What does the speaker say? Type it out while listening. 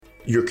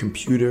Your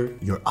computer,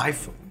 your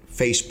iPhone,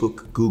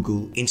 Facebook,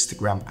 Google,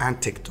 Instagram,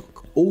 and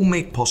TikTok, all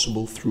made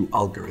possible through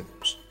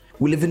algorithms.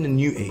 We live in a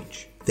new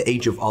age, the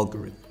age of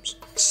algorithms,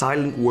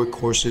 silent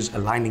workhorses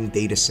aligning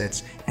data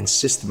sets and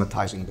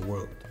systematizing the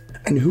world.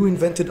 And who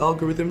invented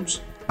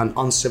algorithms? An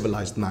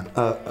uncivilized man.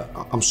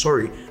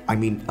 I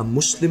mean a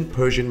Muslim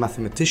Persian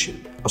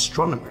mathematician,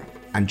 astronomer,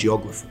 and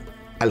geographer,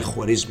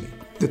 Al-Khwarizmi.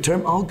 The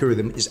term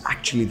algorithm is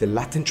actually the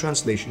Latin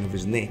translation of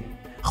his name.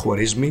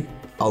 Khwarizmi,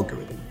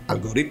 algorithm.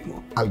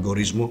 Algoritmo,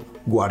 algoritmo,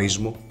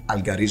 guarismo,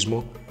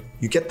 algarismo.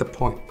 You get the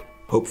point,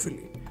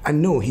 hopefully.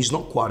 And no, he's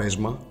not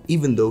Quaresma,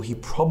 even though he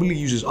probably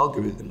uses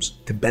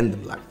algorithms to bend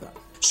them like that.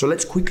 So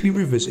let's quickly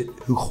revisit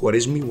who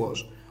Khwarizmi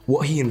was,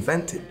 what he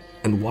invented,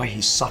 and why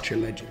he's such a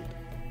legend.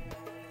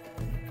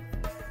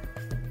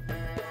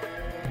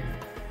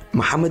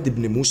 Muhammad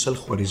ibn Musa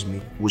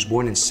al-Khwarizmi was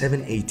born in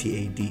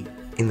 780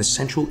 AD in the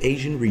Central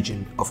Asian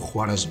region of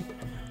Khwarazm,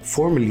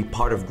 formerly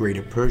part of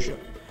Greater Persia,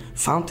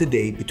 found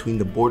today between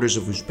the borders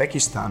of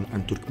Uzbekistan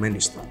and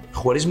Turkmenistan.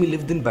 Khwarizmi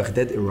lived in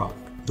Baghdad, Iraq,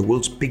 the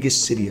world's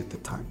biggest city at the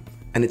time,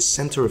 and its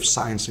center of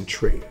science and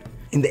trade.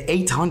 In the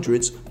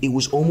 800s, it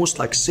was almost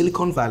like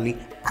Silicon Valley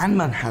and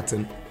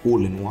Manhattan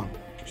all in one.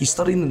 He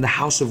studied in the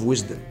House of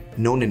Wisdom,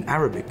 known in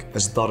Arabic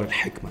as Dar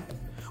al-Hikmah,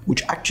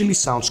 which actually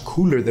sounds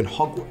cooler than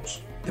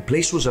Hogwarts. The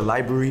place was a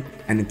library,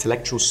 an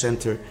intellectual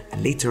center,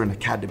 and later an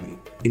academy,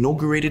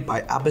 inaugurated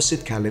by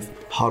Abbasid Caliph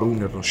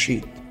Harun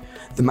al-Rashid,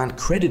 the man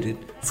credited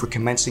for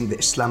commencing the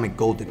Islamic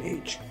Golden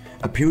Age,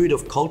 a period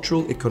of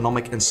cultural,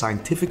 economic, and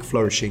scientific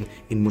flourishing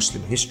in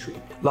Muslim history,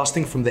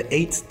 lasting from the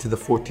 8th to the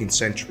 14th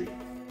century.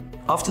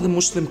 After the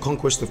Muslim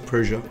conquest of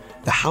Persia,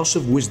 the House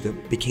of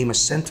Wisdom became a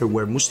center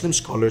where Muslim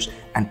scholars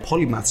and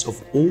polymaths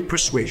of all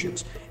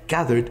persuasions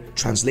gathered,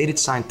 translated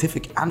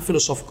scientific and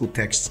philosophical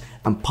texts,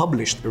 and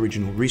published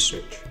original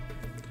research.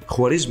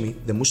 Khwarizmi,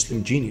 the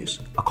Muslim genius,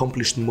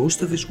 accomplished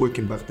most of his work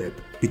in Baghdad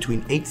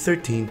between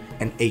 813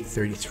 and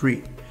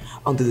 833,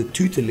 under the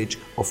tutelage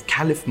of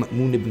Caliph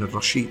Ma'mun ibn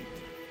al-Rashid.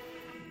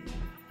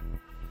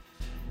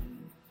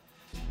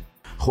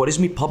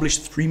 Khwarizmi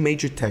published 3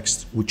 major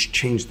texts which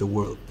changed the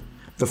world.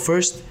 The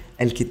first,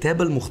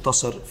 Al-Kitab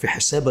al-Mukhtasar fi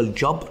Hisab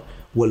al-Jabr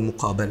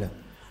wal-Muqabala.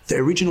 The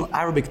original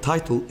Arabic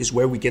title is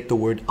where we get the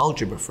word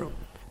algebra from.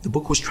 The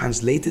book was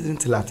translated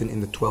into Latin in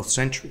the 12th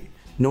century,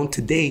 known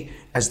today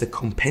as the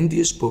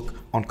Compendious Book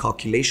on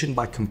Calculation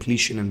by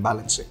Completion and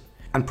Balancing,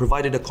 and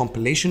provided a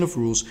compilation of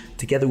rules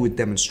together with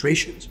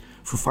demonstrations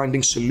for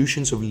finding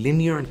solutions of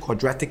linear and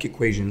quadratic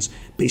equations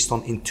based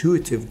on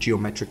intuitive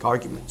geometric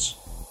arguments.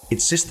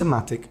 Its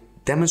systematic,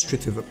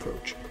 demonstrative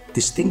approach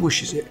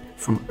distinguishes it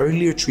from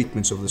earlier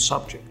treatments of the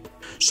subject.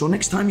 So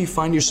next time you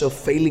find yourself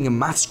failing a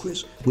maths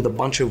quiz with a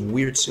bunch of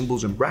weird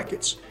symbols and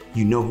brackets,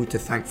 you know who to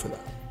thank for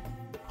that.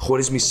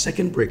 Khwarizmi's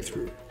second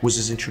breakthrough was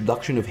his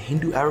introduction of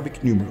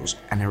Hindu-Arabic numerals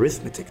and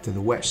arithmetic to the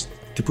West.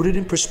 To put it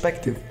in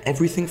perspective,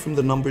 everything from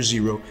the number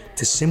 0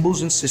 to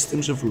symbols and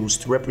systems of rules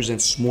to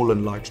represent small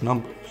and large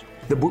numbers.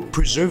 The book,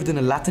 preserved in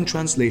a Latin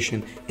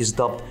translation, is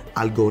dubbed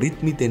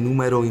Algoritmi de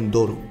Numero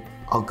Indorum,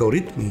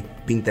 algoritmi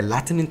being the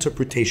Latin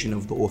interpretation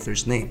of the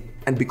author's name.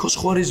 And because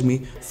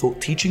Khwarizmi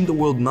thought teaching the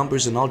world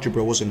numbers and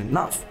algebra wasn't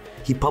enough,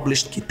 he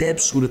published Kitab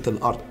Surat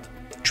al-Ard,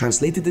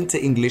 translated into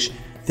English,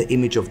 the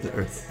image of the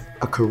earth,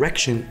 a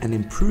correction and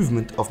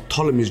improvement of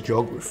Ptolemy's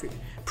geography,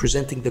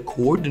 presenting the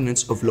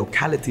coordinates of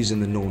localities in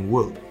the known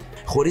world.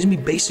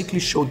 Khwarizmi basically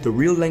showed the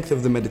real length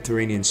of the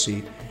Mediterranean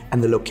Sea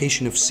and the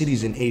location of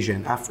cities in Asia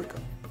and Africa.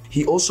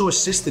 He also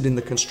assisted in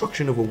the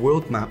construction of a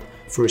world map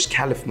for his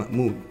Caliph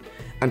Ma'mun,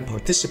 and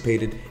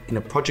participated in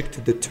a project to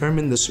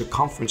determine the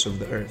circumference of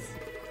the earth.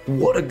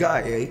 What a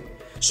guy, eh?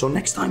 So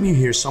next time you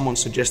hear someone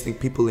suggesting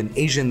people in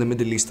Asia and the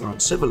Middle East are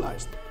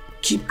uncivilized,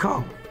 keep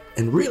calm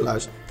and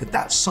realize that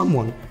that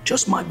someone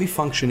just might be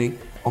functioning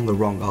on the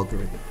wrong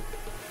algorithm.